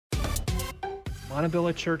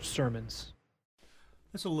Montebello Church Sermons.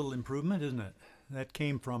 That's a little improvement, isn't it? That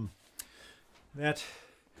came from inside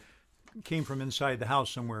the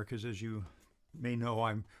house somewhere, because as you may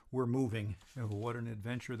know, we're moving. Oh, what an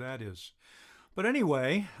adventure that is. But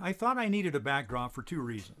anyway, I thought I needed a backdrop for two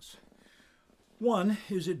reasons. One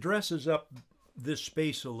is it dresses up this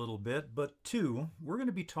space a little bit, but two, we're going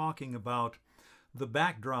to be talking about the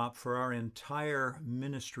backdrop for our entire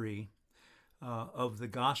ministry of the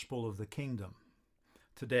gospel of the kingdom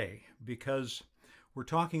today, because we're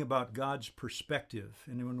talking about God's perspective.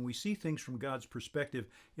 And when we see things from God's perspective,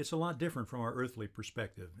 it's a lot different from our earthly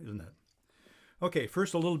perspective, isn't it? Okay,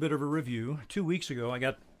 first a little bit of a review. 2 weeks ago, I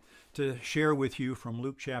got to share with you from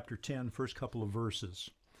Luke chapter 10, first couple of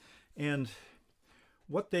verses. And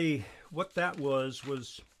what that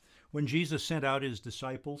was when Jesus sent out his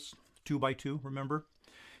disciples, 2 by 2, remember?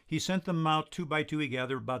 He sent them out 2 by 2. He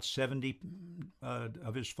gathered about 70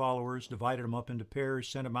 of his followers, divided them up into pairs,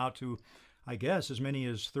 sent them out to, I guess, as many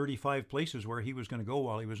as 35 places where he was going to go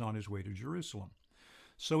while he was on his way to Jerusalem.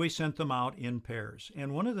 So he sent them out in pairs.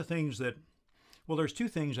 And one of the things there's two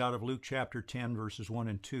things out of Luke chapter 10, verses 1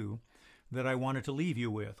 and 2, that I wanted to leave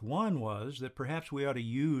you with. One was that perhaps we ought to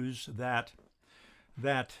use that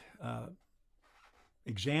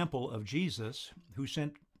example of Jesus, who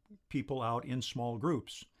sent people out in small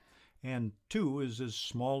groups. And 2 is as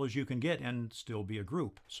small as you can get and still be a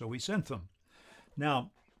group. So he sent them. Now,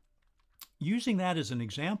 using that as an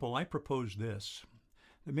example, I propose this,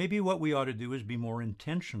 that maybe what we ought to do is be more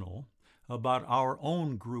intentional about our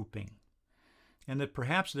own grouping, and that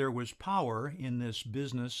perhaps there was power in this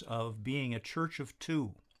business of being a church of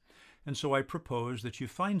 2. And so I propose that you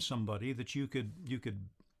find somebody that you could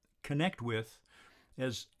connect with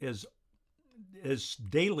as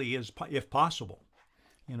daily as if possible,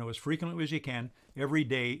 as frequently as you can, every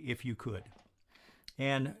day if you could.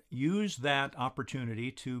 And use that opportunity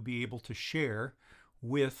to be able to share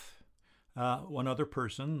with one other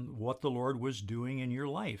person what the Lord was doing in your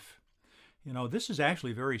life. This is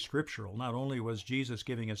actually very scriptural. Not only was Jesus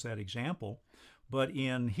giving us that example, but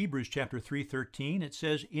in Hebrews chapter 3:13, it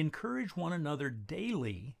says, encourage one another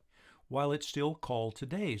daily while it's still called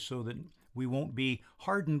today, so that we won't be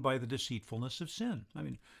hardened by the deceitfulness of sin.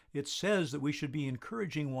 It says that we should be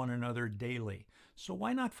encouraging one another daily. So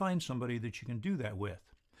why not find somebody that you can do that with?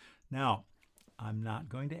 Now, I'm not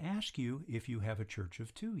going to ask you if you have a church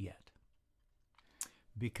of 2 yet,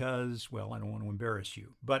 because, I don't want to embarrass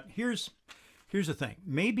you. But here's the thing.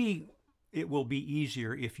 Maybe it will be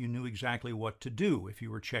easier if you knew exactly what to do if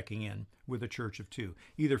you were checking in with a church of 2,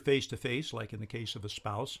 either face-to-face, like in the case of a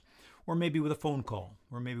spouse, or maybe with a phone call,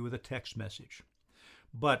 or maybe with a text message.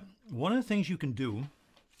 But one of the things you can do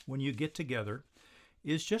when you get together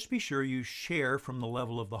is just be sure you share from the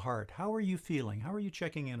level of the heart. How are you feeling? How are you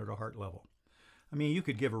checking in at a heart level? You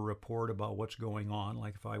could give a report about what's going on,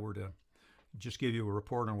 like if I were to just give you a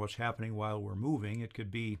report on what's happening while we're moving. It could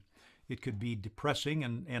be depressing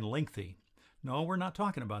and lengthy. No, we're not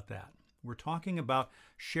talking about that. We're talking about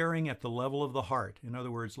sharing at the level of the heart. In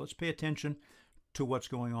other words, let's pay attention to what's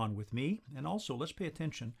going on with me, and also let's pay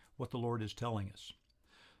attention what the Lord is telling us.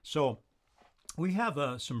 So we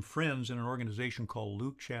have some friends in an organization called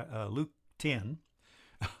Luke 10,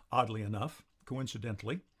 oddly enough,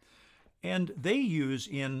 coincidentally, and they use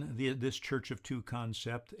in this Church of 2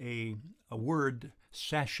 concept a word,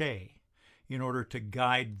 sachet, in order to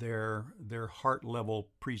guide their heart level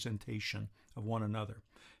presentation of one another.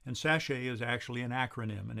 And sachet is actually an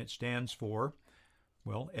acronym, and it stands for,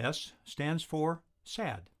 S stands for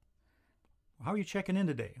sad. How are you checking in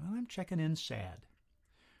today? Well, I'm checking in sad.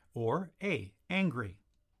 Or A, angry.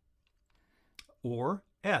 Or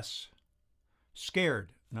S,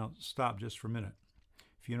 scared. Now stop just for a minute.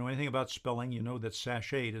 If you know anything about spelling, you know that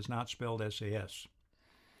sachet is not spelled S-A-S.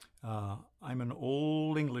 I'm an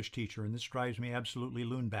old English teacher, and this drives me absolutely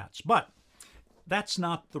loonbats. But that's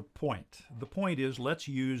not the point. The point is, let's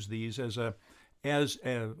use these as a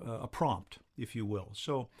prompt, if you will.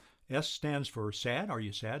 So S stands for sad. Are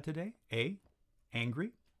you sad today? A,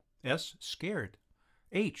 angry. S, scared.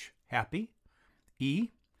 H, happy. E,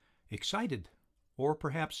 excited. Or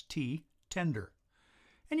perhaps T, tender.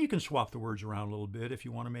 And you can swap the words around a little bit. If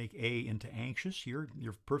you want to make A into anxious, you're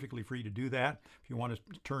perfectly free to do that. If you want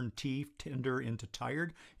to turn T, tender, into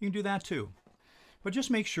tired, you can do that too. But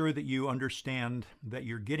just make sure that you understand that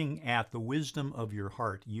you're getting at the wisdom of your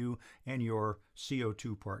heart, you and your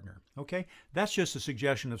CO2 partner. Okay? That's just a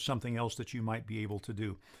suggestion of something else that you might be able to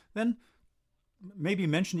do. Then maybe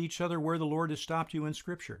mention to each other where the Lord has stopped you in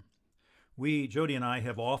Scripture. Jody and I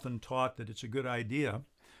have often taught that it's a good idea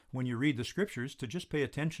when you read the Scriptures to just pay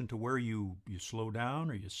attention to where you slow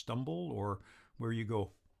down or you stumble or where you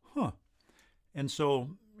go, huh. And so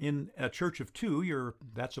in a church of two,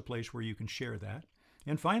 that's a place where you can share that.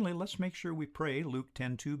 And finally, let's make sure we pray Luke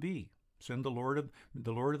 10:2b. Send the Lord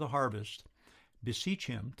of the harvest, beseech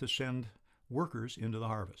him to send workers into the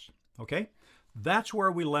harvest. Okay? That's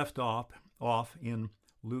where we left off in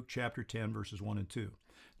Luke chapter 10, verses 1 and 2.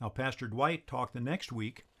 Now, Pastor Dwight talked the next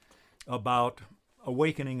week about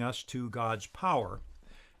awakening us to God's power.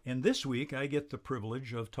 And this week, I get the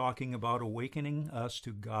privilege of talking about awakening us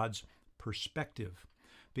to God's perspective,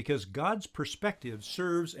 because God's perspective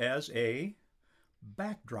serves as a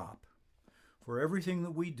backdrop for everything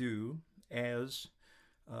that we do as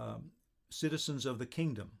citizens of the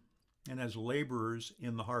kingdom and as laborers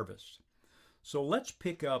in the harvest. So let's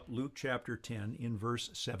pick up Luke chapter 10 in verse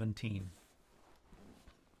 17.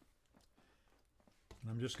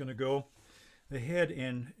 I'm just going to go ahead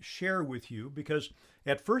and share with you, because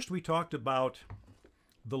at first we talked about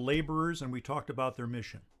the laborers and we talked about their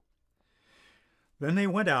mission. Then they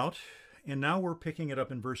went out, and now we're picking it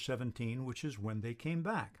up in verse 17, which is when they came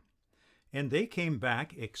back. And they came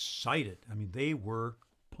back excited. I mean, they were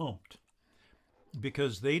pumped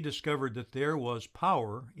because they discovered that there was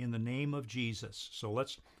power in the name of Jesus. So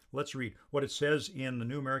let's read what it says in the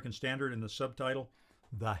New American Standard in the subtitle,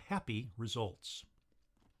 The Happy Results.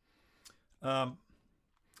 And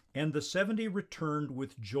the 70 returned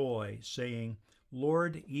with joy, saying,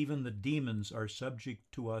 Lord, even the demons are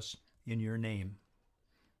subject to us in your name.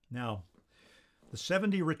 Now, the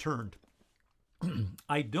 70 returned.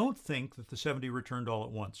 I don't think that the 70 returned all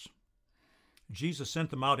at once. Jesus sent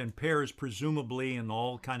them out in pairs, presumably in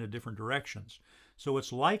all kind of different directions. So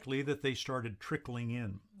it's likely that they started trickling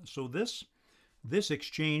in. So this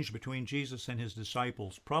exchange between Jesus and his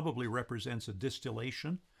disciples probably represents a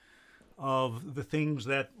distillation of the things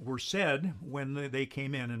that were said when they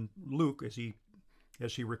came in. And Luke, as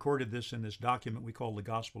he recorded this in this document we call the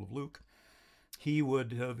Gospel of Luke, he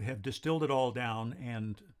would have distilled it all down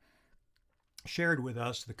and shared with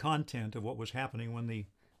us the content of what was happening when the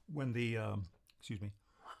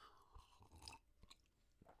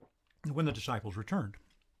disciples returned.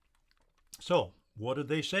 So, what did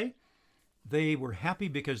they say? They were happy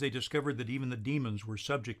because they discovered that even the demons were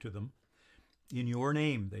subject to them. In your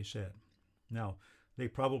name, they said. Now, they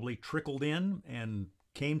probably trickled in and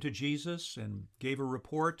came to Jesus and gave a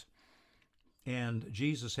report, and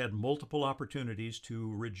Jesus had multiple opportunities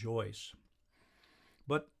to rejoice.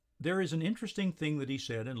 But there is an interesting thing that he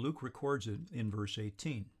said, and Luke records it in verse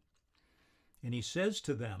 18. And he said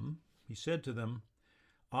to them,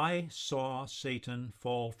 I saw Satan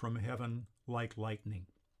fall from heaven like lightning.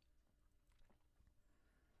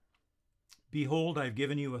 Behold, I've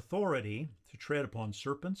given you authority to tread upon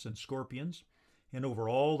serpents and scorpions and over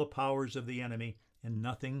all the powers of the enemy, and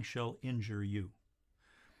nothing shall injure you.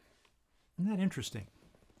 Isn't that interesting?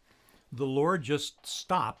 The Lord just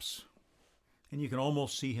stops, and you can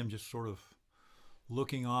almost see him just sort of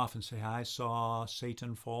looking off and say, I saw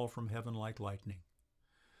Satan fall from heaven like lightning.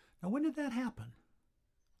 Now, when did that happen?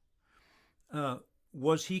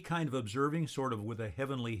 Was he kind of observing, sort of with a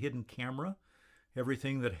heavenly hidden camera,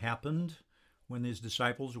 everything that happened when his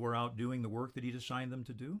disciples were out doing the work that he'd assigned them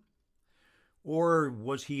to do? Or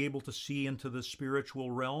was he able to see into the spiritual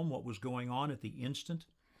realm what was going on at the instant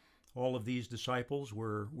all of these disciples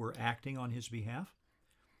were acting on his behalf?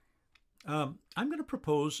 I'm going to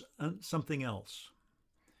propose something else,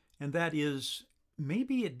 and that is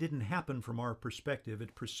maybe it didn't happen from our perspective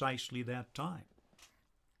at precisely that time.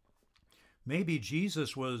 Maybe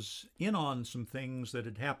Jesus was in on some things that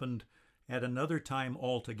had happened at another time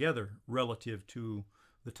altogether relative to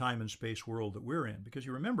the time and space world that we're in. Because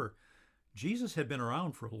you remember, Jesus had been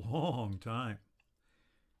around for a long time.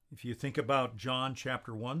 If you think about John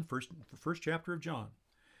chapter 1, the first chapter of John,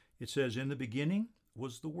 it says, in the beginning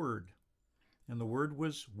was the Word, and the Word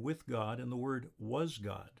was with God, and the Word was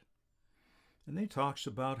God. And then he talks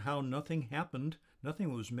about how nothing happened,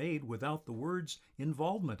 nothing was made without the Word's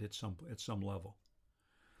involvement at some level.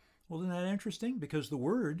 Well, isn't that interesting? Because the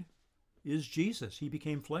Word is Jesus. He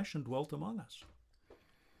became flesh and dwelt among us.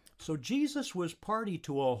 So Jesus was party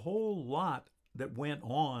to a whole lot that went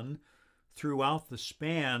on throughout the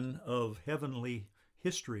span of heavenly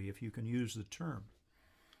history, if you can use the term.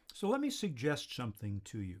 So let me suggest something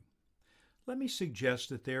to you. Let me suggest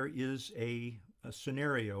that there is a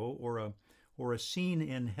scenario or a scene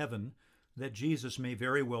in heaven that Jesus may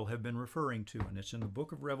very well have been referring to, and it's in the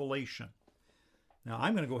book of Revelation. Now,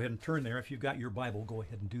 I'm going to go ahead and turn there. If you've got your Bible, go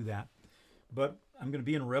ahead and do that. But I'm going to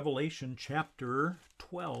be in Revelation chapter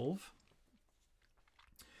 12.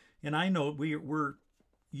 And I know we're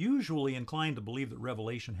usually inclined to believe that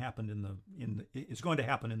Revelation happened is going to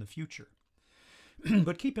happen in the future.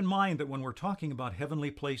 But keep in mind that when we're talking about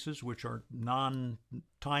heavenly places, which are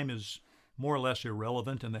time is more or less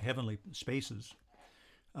irrelevant in the heavenly spaces,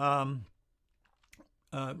 um,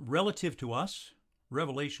 relative to us,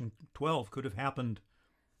 Revelation 12 could have happened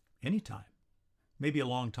anytime, maybe a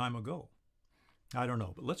long time ago. I don't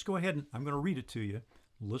know, but let's go ahead and I'm going to read it to you.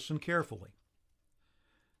 Listen carefully.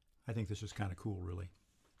 I think this is kind of cool, really.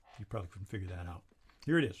 You probably couldn't figure that out.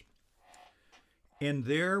 Here it is. And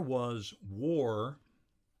there was war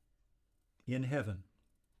in heaven.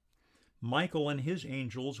 Michael and his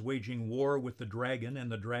angels waging war with the dragon,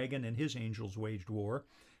 and the dragon and his angels waged war,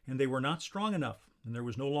 and they were not strong enough, and there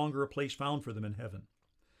was no longer a place found for them in heaven.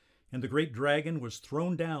 And the great dragon was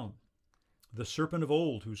thrown down, the serpent of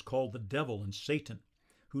old, who's called the devil and Satan,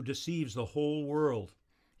 who deceives the whole world.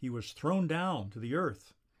 He was thrown down to the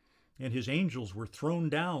earth, and his angels were thrown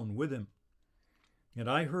down with him. And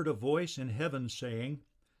I heard a voice in heaven saying,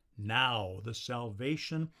 Now the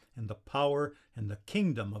salvation and the power and the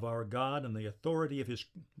kingdom of our God and the authority of his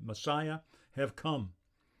Messiah have come.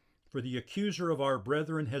 For the accuser of our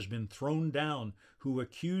brethren has been thrown down, who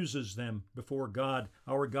accuses them before God,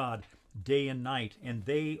 our God, day and night, and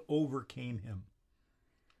they overcame him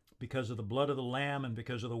because of the blood of the Lamb and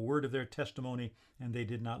because of the word of their testimony, and they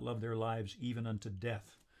did not love their lives even unto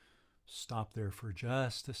death. Stop there for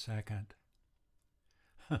just a second.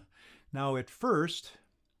 Now, at first,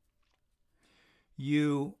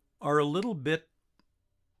 you are a little bit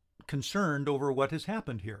concerned over what has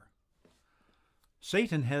happened here.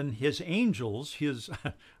 Satan and his angels,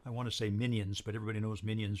 I want to say minions, but everybody knows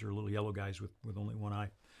minions are little yellow guys with only one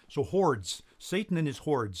eye. So hordes, Satan and his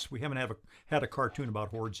hordes. We haven't had a cartoon about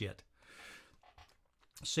hordes yet.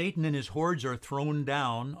 Satan and his hordes are thrown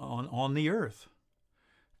down on the earth.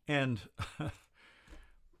 And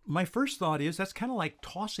my first thought is that's kind of like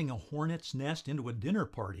tossing a hornet's nest into a dinner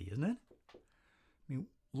party, isn't it? I mean,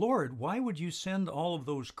 Lord, why would you send all of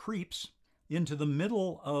those creeps into the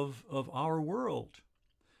middle of our world?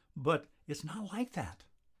 But it's not like that.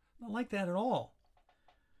 Not like that at all.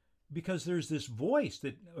 Because there's this voice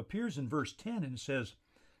that appears in verse 10 and says,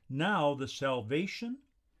 Now the salvation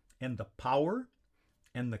and the power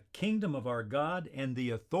and the kingdom of our God and the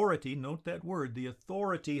authority, note that word, the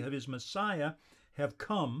authority of his Messiah have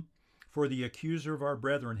come, for the accuser of our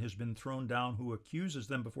brethren has been thrown down, who accuses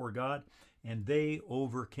them before God, and they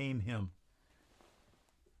overcame him.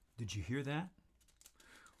 Did you hear that?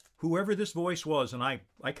 Whoever this voice was, and I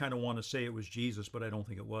kind of want to say it was Jesus, but I don't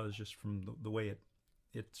think it was, just from the way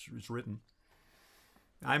it's written.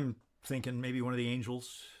 I'm thinking maybe one of the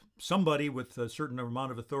angels, somebody with a certain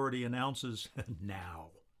amount of authority announces,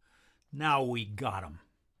 now we got them.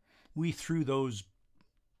 We threw those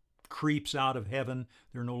creeps out of heaven.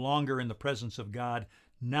 They're no longer in the presence of God.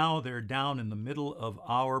 Now they're down in the middle of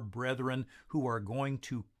our brethren who are going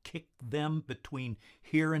to kick them between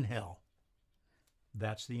here and hell.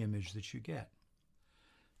 That's the image that you get.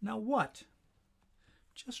 Now what?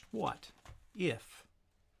 Just what if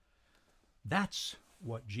that's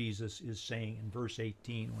what Jesus is saying in verse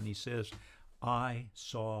 18 when he says, I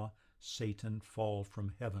saw Satan fall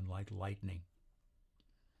from heaven like lightning?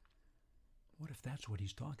 What if that's what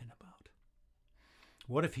he's talking about?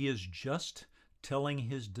 What if he is just telling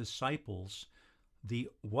his disciples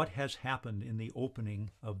what has happened in the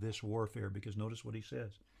opening of this warfare? Because notice what he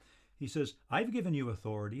says. He says, I've given you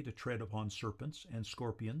authority to tread upon serpents and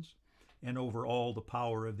scorpions and over all the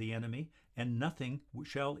power of the enemy, and nothing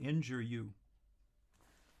shall injure you.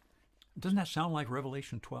 Doesn't that sound like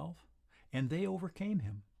Revelation 12? And they overcame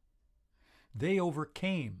him. They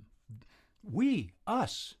overcame. We,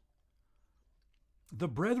 us, the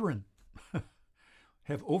brethren,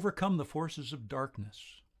 have overcome the forces of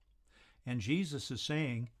darkness. And Jesus is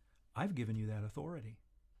saying, I've given you that authority.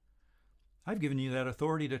 I've given you that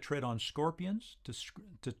authority to tread on scorpions,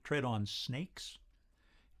 to tread on snakes.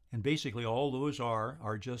 And basically all those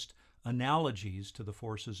are just analogies to the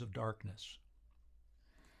forces of darkness.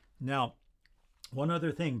 Now, one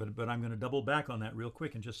other thing, but I'm going to double back on that real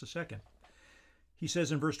quick in just a second. He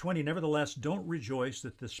says in verse 20, Nevertheless, don't rejoice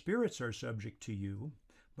that the spirits are subject to you,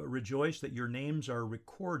 but rejoice that your names are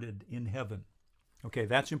recorded in heaven. Okay,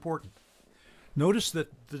 that's important. Notice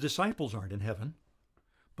that the disciples aren't in heaven,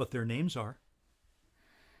 but their names are.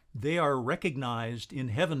 They are recognized in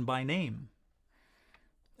heaven by name.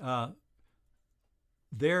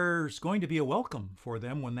 There's going to be a welcome for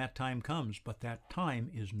them when that time comes, but that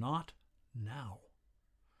time is not now.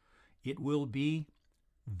 It will be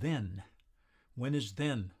then. When is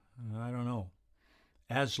then? I don't know.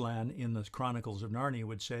 Aslan in the Chronicles of Narnia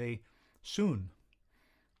would say, soon.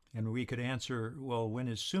 And we could answer, well, when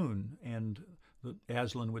is soon? And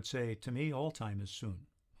Aslan would say, to me, all time is soon.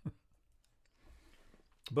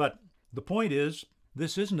 But the point is,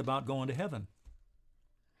 this isn't about going to heaven.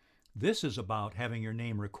 This is about having your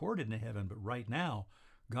name recorded in heaven. But right now,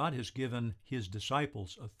 God has given his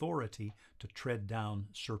disciples authority to tread down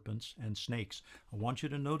serpents and snakes. I want you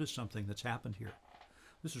to notice something that's happened here.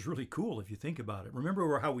 This is really cool if you think about it.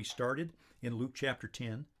 Remember how we started in Luke chapter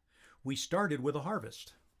 10? We started with a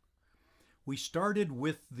harvest. We started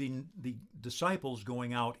with the disciples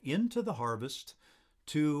going out into the harvest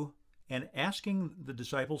and asking the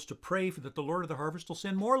disciples to pray that the Lord of the harvest will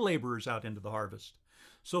send more laborers out into the harvest.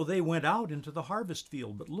 So they went out into the harvest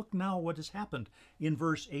field. But look now what has happened. In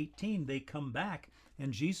verse 18, they come back,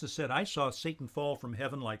 and Jesus said, I saw Satan fall from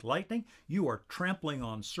heaven like lightning. You are trampling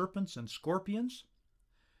on serpents and scorpions.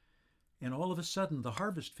 And all of a sudden, the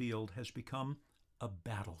harvest field has become a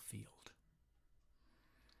battlefield.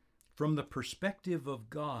 From the perspective of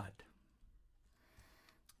God,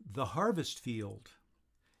 the harvest field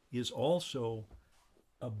is also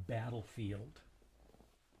a battlefield.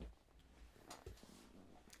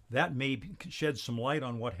 That may shed some light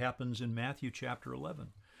on what happens in Matthew chapter 11.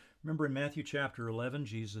 Remember in Matthew chapter 11,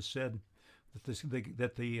 Jesus said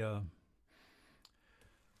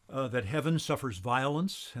that heaven suffers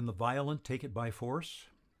violence, and the violent take it by force.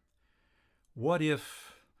 What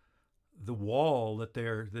if the wall that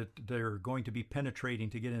they're going to be penetrating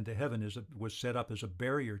to get into heaven was set up as a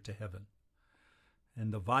barrier to heaven,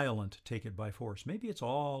 and the violent take it by force? Maybe it's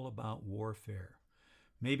all about warfare.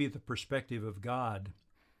 Maybe the perspective of God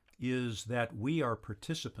is that we are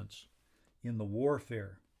participants in the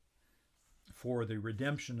warfare for the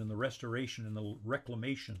redemption and the restoration and the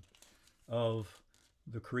reclamation of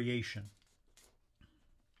the creation.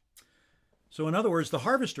 So in other words, the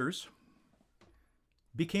harvesters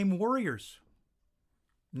became warriors,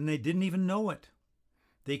 and they didn't even know it.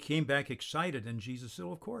 They came back excited, and Jesus said,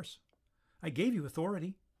 of course, I gave you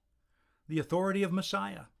authority, the authority of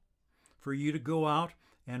Messiah, for you to go out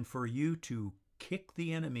and for you to kick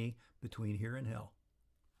the enemy between here and hell.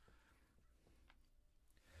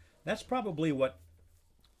 That's probably what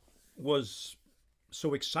was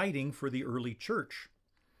so exciting for the early church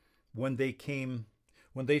when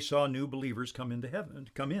they saw new believers come into heaven,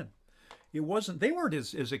 come in. They weren't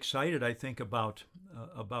as excited, I think, about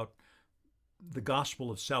the gospel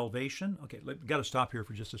of salvation. Okay, got to stop here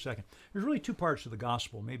for just a second. There's really two parts to the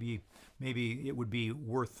gospel. Maybe it would be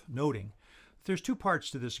worth noting. There's two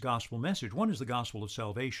parts to this gospel message. One is the gospel of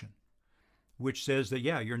salvation, which says that,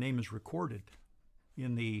 yeah, your name is recorded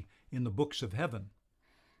in the books of heaven.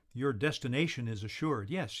 Your destination is assured.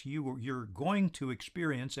 Yes, you're going to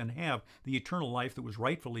experience and have the eternal life that was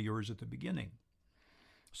rightfully yours at the beginning.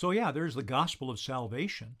 So yeah, there's the gospel of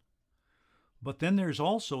salvation, but then there's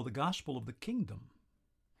also the gospel of the kingdom.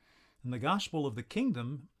 And the gospel of the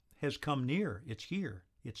kingdom has come near. It's here.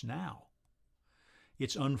 It's now.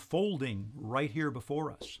 It's unfolding right here before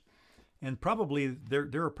us. And probably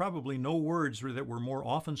there are probably no words that were more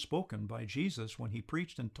often spoken by Jesus when he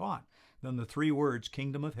preached and taught than the three words,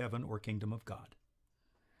 kingdom of heaven or kingdom of God.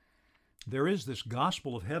 There is this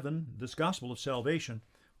gospel of heaven, this gospel of salvation,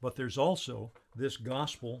 but there's also this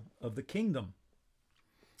gospel of the kingdom.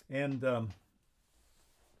 And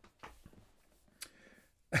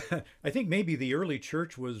I think maybe the early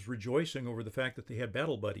church was rejoicing over the fact that they had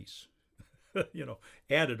battle buddies,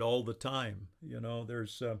 added all the time.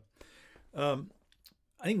 I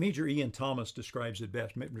think Major Ian Thomas describes it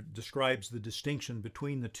best, describes the distinction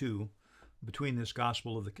between the two, between this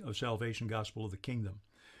gospel of salvation, gospel of the kingdom.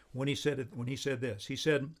 When he said this, he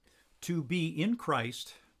said, to be in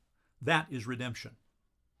Christ, that is redemption.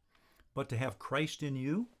 But to have Christ in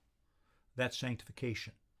you, that's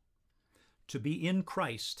sanctification. To be in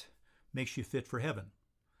Christ makes you fit for heaven.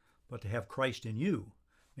 But to have Christ in you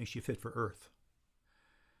makes you fit for earth.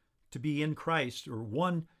 To be in Christ, or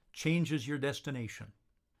one changes your destination,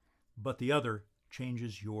 but the other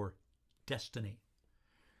changes your destiny.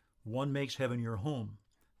 One makes heaven your home.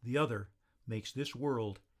 The other makes this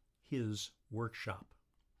world his workshop.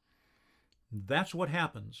 That's what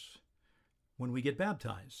happens when we get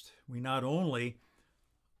baptized. We not only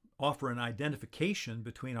offer an identification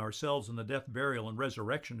between ourselves and the death, burial, and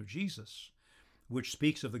resurrection of Jesus, which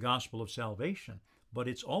speaks of the gospel of salvation, but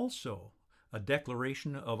it's also a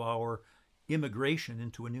declaration of our immigration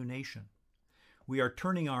into a new nation. We are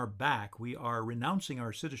turning our back. We are renouncing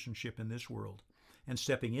our citizenship in this world and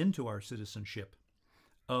stepping into our citizenship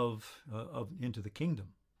into the kingdom.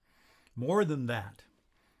 More than that,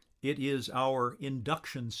 it is our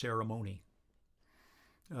induction ceremony.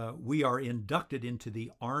 We are inducted into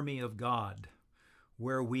the army of God,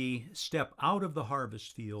 where we step out of the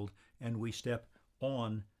harvest field and we step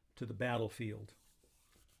on to the battlefield.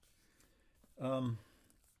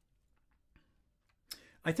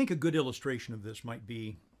 I think a good illustration of this might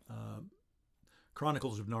be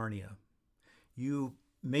Chronicles of Narnia. You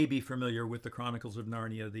may be familiar with the Chronicles of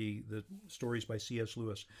Narnia, the stories by C.S.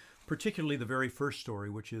 Lewis, particularly the very first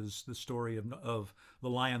story, which is the story of The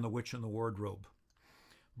Lion, the Witch, and the Wardrobe.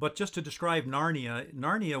 But just to describe Narnia,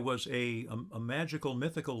 Narnia was a magical,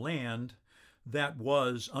 mythical land that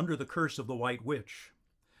was under the curse of the White Witch.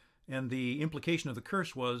 And the implication of the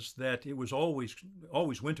curse was that it was always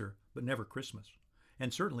winter, but never Christmas,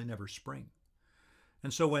 and certainly never spring.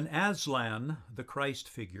 And so when Aslan, the Christ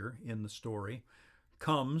figure in the story,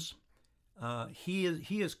 comes, he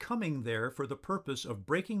is coming there for the purpose of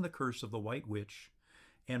breaking the curse of the White Witch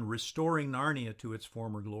and restoring Narnia to its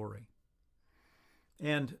former glory.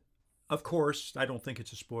 And of course, I don't think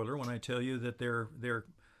it's a spoiler when I tell you that there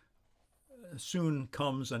soon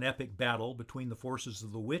comes an epic battle between the forces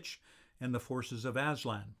of the witch and the forces of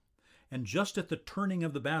Aslan. And just at the turning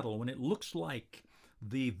of the battle, when it looks like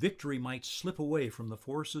the victory might slip away from the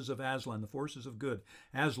forces of Aslan, the forces of good,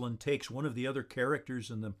 Aslan takes one of the other characters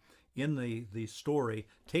in the story,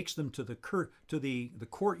 takes them to the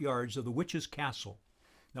courtyards of the witch's castle.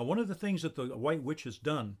 Now, one of the things that the White Witch has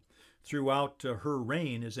done throughout her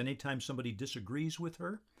reign is anytime somebody disagrees with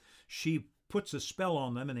her, she puts a spell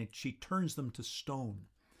on them and she turns them to stone.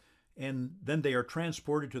 And then they are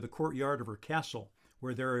transported to the courtyard of her castle,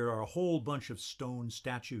 where there are a whole bunch of stone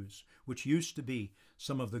statues, which used to be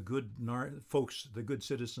some of the good folks, the good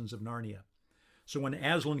citizens of Narnia. So when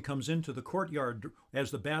Aslan comes into the courtyard, as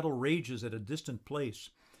the battle rages at a distant place,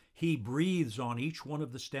 he breathes on each one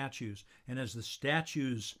of the statues. And as the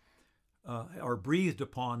statues are breathed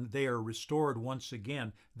upon, they are restored once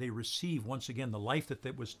again. They receive once again the life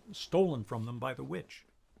that was stolen from them by the witch.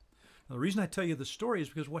 Now, the reason I tell you the story is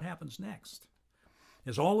because what happens next?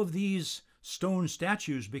 As all of these stone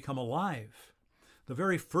statues become alive, the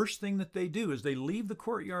very first thing that they do is they leave the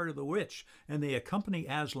courtyard of the witch and they accompany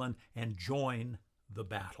Aslan and join the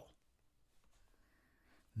battle.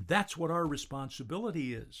 That's what our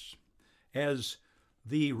responsibility is. As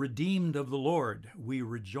the redeemed of the Lord, we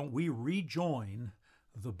rejoin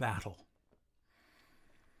the battle.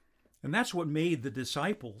 And that's what made the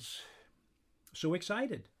disciples so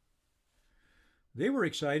excited. They were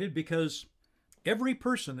excited because every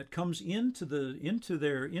person that comes into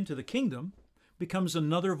the kingdom becomes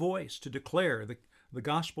another voice to declare the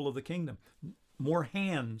gospel of the kingdom. More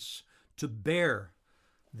hands to bear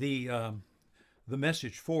the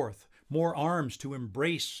message forth. More arms to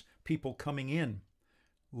embrace people coming in.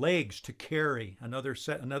 Legs to carry, another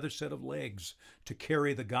set of legs to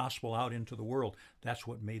carry the gospel out into the world. That's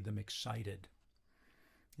what made them excited.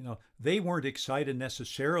 You know, they weren't excited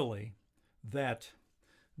necessarily that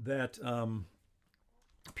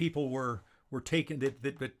people were taken,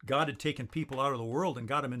 that God had taken people out of the world and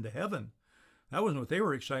got them into heaven. That wasn't what they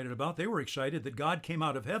were excited about. They were excited that God came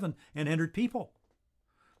out of heaven and entered people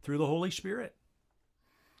through the Holy Spirit.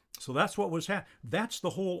 So that's what was happening. That's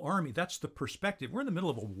the whole army. That's the perspective. We're in the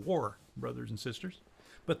middle of a war, brothers and sisters.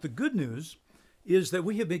 But the good news is that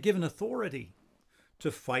we have been given authority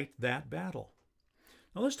to fight that battle.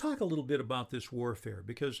 Now let's talk a little bit about this warfare,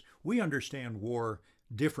 because we understand war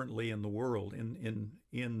differently in the world,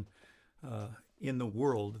 in the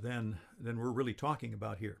world than we're really talking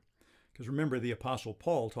about here. Because remember, the Apostle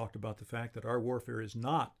Paul talked about the fact that our warfare is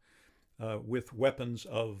not with weapons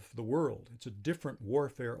of the world. It's a different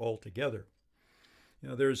warfare altogether. You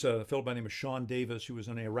know, there's a fellow by the name of Sean Davis, who was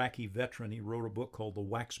an Iraqi veteran. He wrote a book called The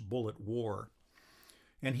Wax Bullet War.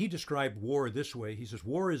 And he described war this way. He says,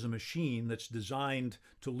 war is a machine that's designed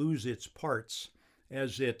to lose its parts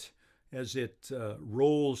as it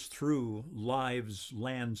rolls through lives,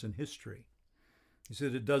 lands, and history. He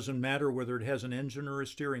said it doesn't matter whether it has an engine or a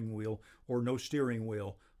steering wheel or no steering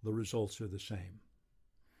wheel, the results are the same.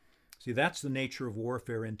 See, that's the nature of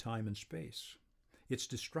warfare in time and space. It's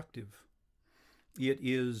destructive. It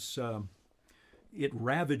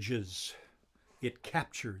ravages, it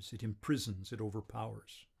captures, it imprisons, it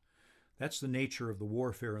overpowers. That's the nature of the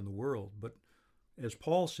warfare in the world. But as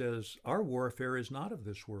Paul says, our warfare is not of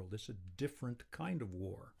this world. It's a different kind of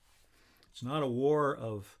war. It's not a war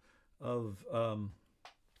of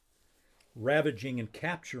ravaging and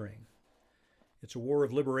capturing. It's a war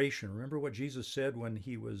of liberation. Remember what Jesus said when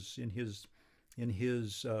he was in his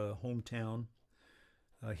hometown?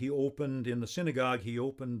 He opened, in the synagogue, he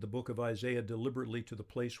opened the book of Isaiah deliberately to the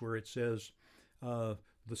place where it says, the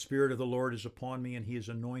Spirit of the Lord is upon me, and he has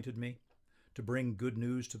anointed me to bring good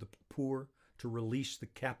news to the poor, to release the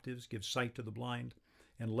captives, give sight to the blind,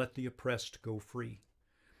 and let the oppressed go free.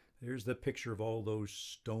 There's the picture of all those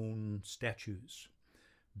stone statues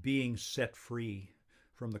being set free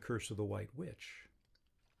from the curse of the White Witch.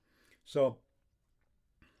 So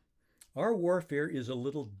our warfare is a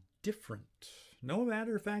little different. No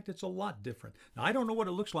matter of fact, it's a lot different. Now, I don't know what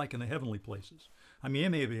it looks like in the heavenly places. I mean, it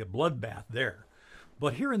may be a bloodbath there.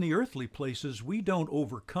 But here in the earthly places, we don't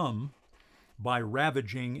overcome by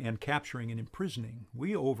ravaging and capturing and imprisoning.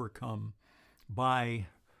 We overcome by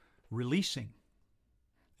releasing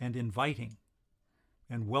and inviting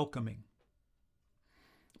and welcoming,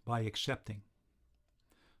 by accepting.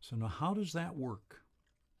 So now how does that work?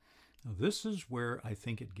 Now, this is where I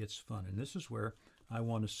think it gets fun, and this is where I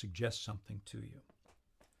want to suggest something to you.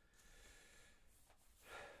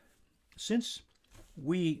 Since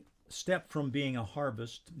we step from being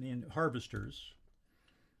harvesters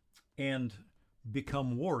and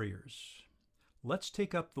become warriors, let's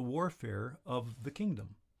take up the warfare of the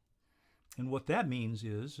kingdom. And what that means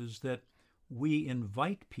is that we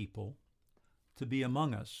invite people to be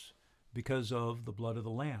among us because of the blood of the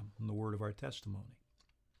Lamb and the word of our testimony.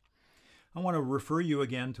 I want to refer you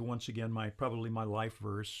again to, once again, probably my life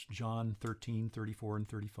verse, John 13:34 and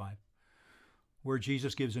 35, where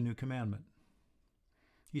Jesus gives a new commandment.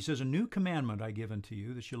 He says, "A new commandment I give unto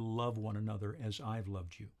you, that you love one another as I've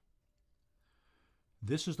loved you.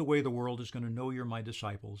 This is the way the world is going to know you're my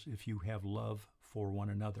disciples, if you have love for one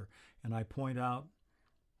another." And I point out,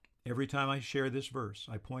 every time I share this verse,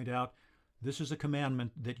 I point out, this is a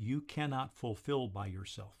commandment that you cannot fulfill by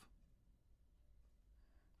yourself.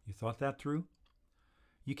 You thought that through?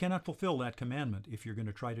 You cannot fulfill that commandment if you're going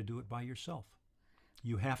to try to do it by yourself.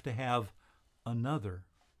 You have to have another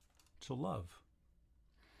to love.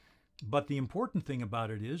 But the important thing about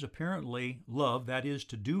it is, apparently, love, that is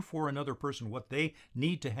to do for another person what they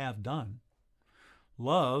need to have done.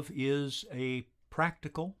 Love is a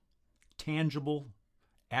practical, tangible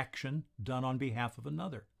action done on behalf of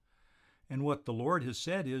another. And what the Lord has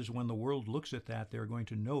said is, when the world looks at that, they're going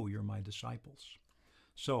to know you're my disciples.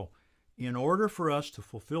 So, in order for us to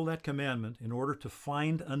fulfill that commandment, in order to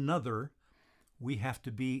find another, we have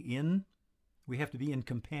to be in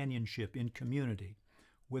companionship, in community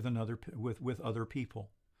with other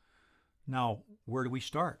people. Now, where do we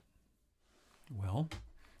start? Well,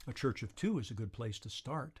 a church of two is a good place to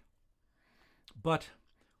start. But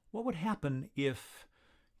what would happen if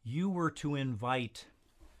you were to invite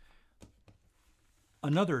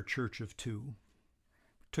another church of two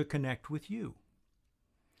to connect with you?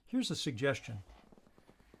 Here's a suggestion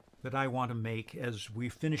that I want to make as we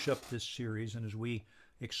finish up this series and as we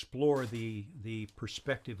explore the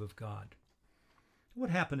perspective of God. What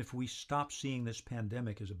would happen if we stopped seeing this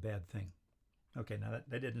pandemic as a bad thing? Okay, now that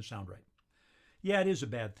didn't sound right. Yeah, it is a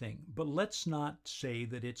bad thing, but let's not say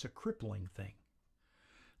that it's a crippling thing.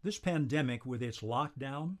 This pandemic, with its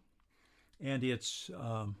lockdown and its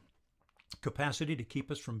capacity to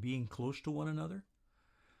keep us from being close to one another,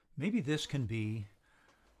 maybe this can be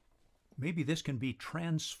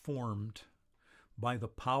transformed by the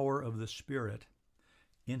power of the Spirit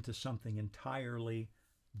into something entirely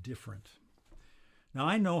different. Now,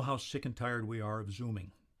 I know how sick and tired we are of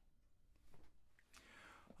Zooming.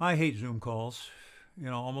 I hate Zoom calls,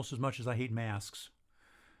 almost as much as I hate masks.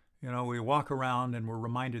 We walk around and we're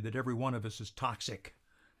reminded that every one of us is toxic.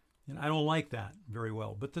 And I don't like that very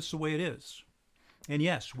well, but this is the way it is. And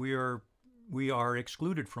yes, we are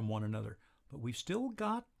excluded from one another, but we've still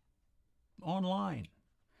got online.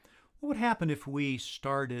 What would happen if we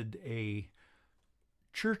started a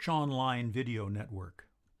church online video network?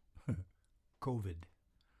 COVID.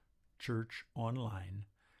 Church online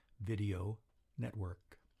video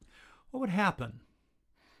network. What would happen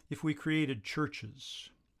if we created churches,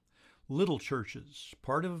 little churches,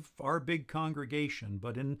 part of our big congregation,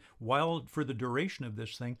 but while for the duration of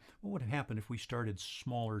this thing, what would happen if we started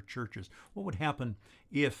smaller churches? What would happen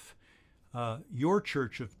if your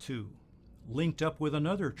church of two linked up with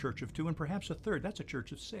another church of two and perhaps a third? That's a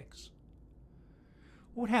church of 6.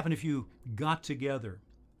 What would happen if you got together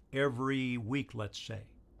every week, let's say?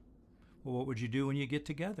 Well, what would you do when you get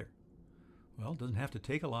together? Well, it doesn't have to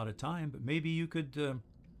take a lot of time, but maybe you could,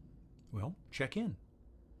 check in.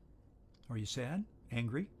 Are you sad?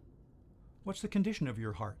 Angry? What's the condition of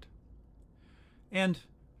your heart? And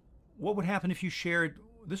what would happen if you shared,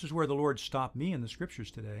 this is where the Lord stopped me in the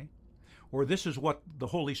scriptures today, or this is what the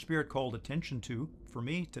Holy Spirit called attention to for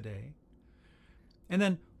me today. And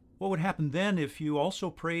then what would happen then if you also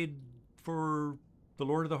prayed for the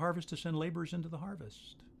Lord of the harvest to send laborers into the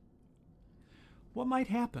harvest? What might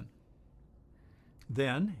happen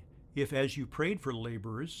then if, as you prayed for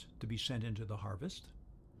laborers to be sent into the harvest,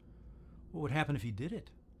 what would happen if he did it?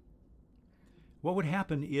 What would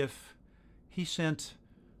happen if he sent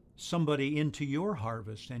somebody into your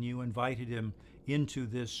harvest and you invited him into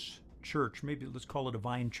this church? Maybe let's call it a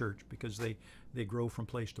vine church because they grow from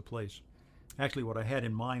place to place. Actually, what I had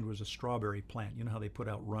in mind was a strawberry plant. You know how they put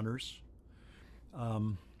out runners,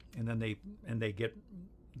 and then they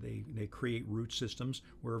create root systems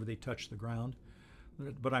wherever they touch the ground.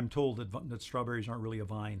 But I'm told that strawberries aren't really a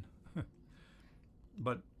vine.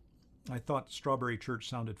 But I thought strawberry church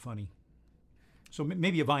sounded funny. So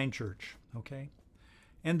maybe a vine church, okay?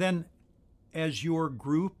 And then as your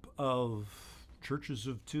group of churches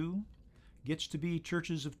of two gets to be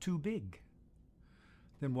churches of too big,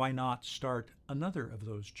 then why not start another of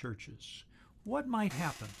those churches? What might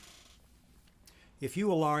happen if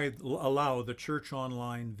you allow the Church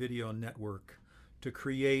Online Video Network to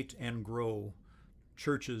create and grow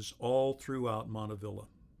churches all throughout Montevilla?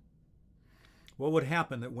 What would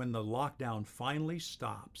happen that when the lockdown finally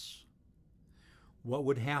stops, what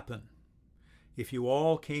would happen if you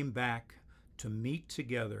all came back to meet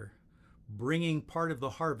together, bringing part of the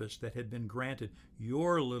harvest that had been granted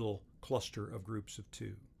your little cluster of groups of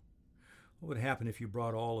two? What would happen if you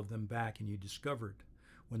brought all of them back and you discovered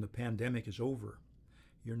when the pandemic is over,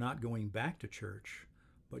 you're not going back to church,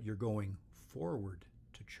 but you're going forward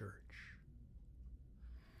to church?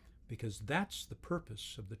 Because that's the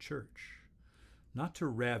purpose of the church, not to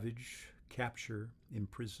ravage, capture,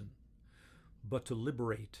 imprison, but to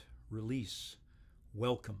liberate, release,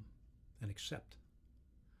 welcome, and accept.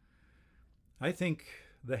 I think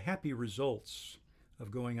the happy results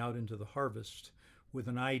of going out into the harvest with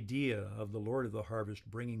an idea of the Lord of the harvest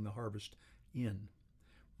bringing the harvest in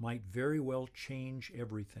might very well change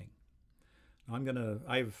everything.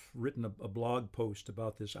 I've written a blog post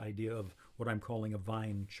about this idea of what I'm calling a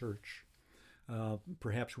vine church.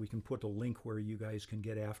 Perhaps we can put a link where you guys can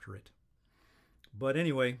get after it. But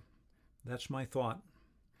anyway, that's my thought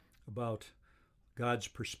about God's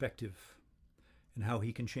perspective and how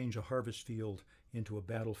he can change a harvest field into a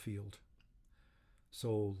battlefield.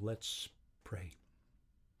 So let's pray.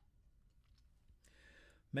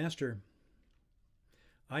 Master,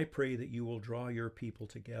 I pray that you will draw your people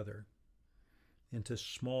together into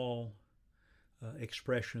small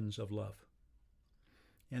expressions of love,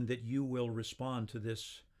 and that you will respond to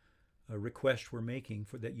this request we're making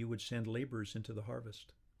for that you would send laborers into the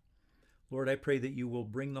harvest. Lord, I pray that you will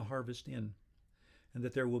bring the harvest in, and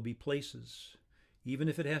that there will be places, even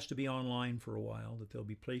if it has to be online for a while, that there'll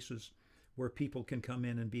be places where people can come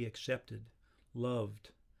in and be accepted,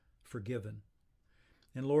 loved, forgiven.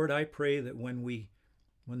 And Lord, I pray that when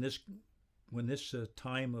this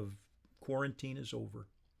time of quarantine is over,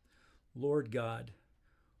 Lord God,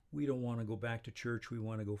 we don't want to go back to church, we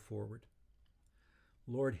want to go forward.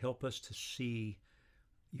 Lord, help us to see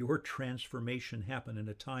your transformation happen in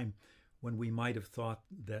a time when we might have thought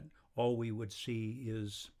that all we would see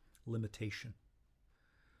is limitation.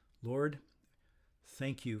 Lord,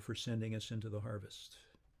 thank you for sending us into the harvest.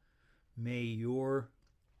 May your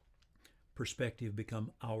perspective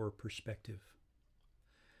become our perspective,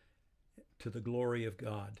 to the glory of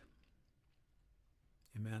God.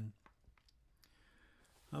 Amen.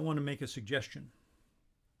 I want to make a suggestion.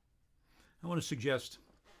 I want to suggest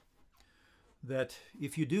that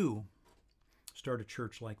if you do start a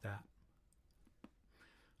church like that,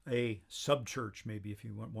 a sub-church maybe, if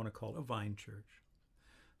you want to call it a vine church,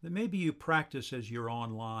 that maybe you practice as you're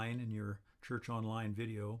online in your church online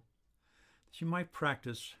video, that you might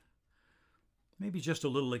practice maybe just a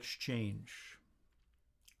little exchange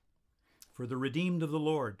for the redeemed of the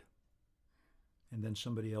Lord. And then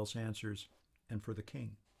somebody else answers, and for the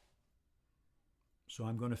King. So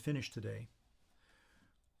I'm going to finish today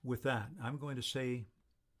with that. I'm going to say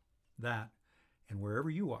that, and wherever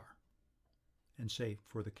you are, and say,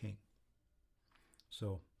 for the King.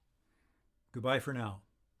 So, goodbye for now,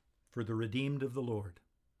 for the redeemed of the Lord.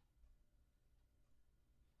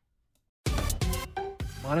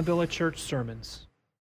 Montevilla Church Sermons.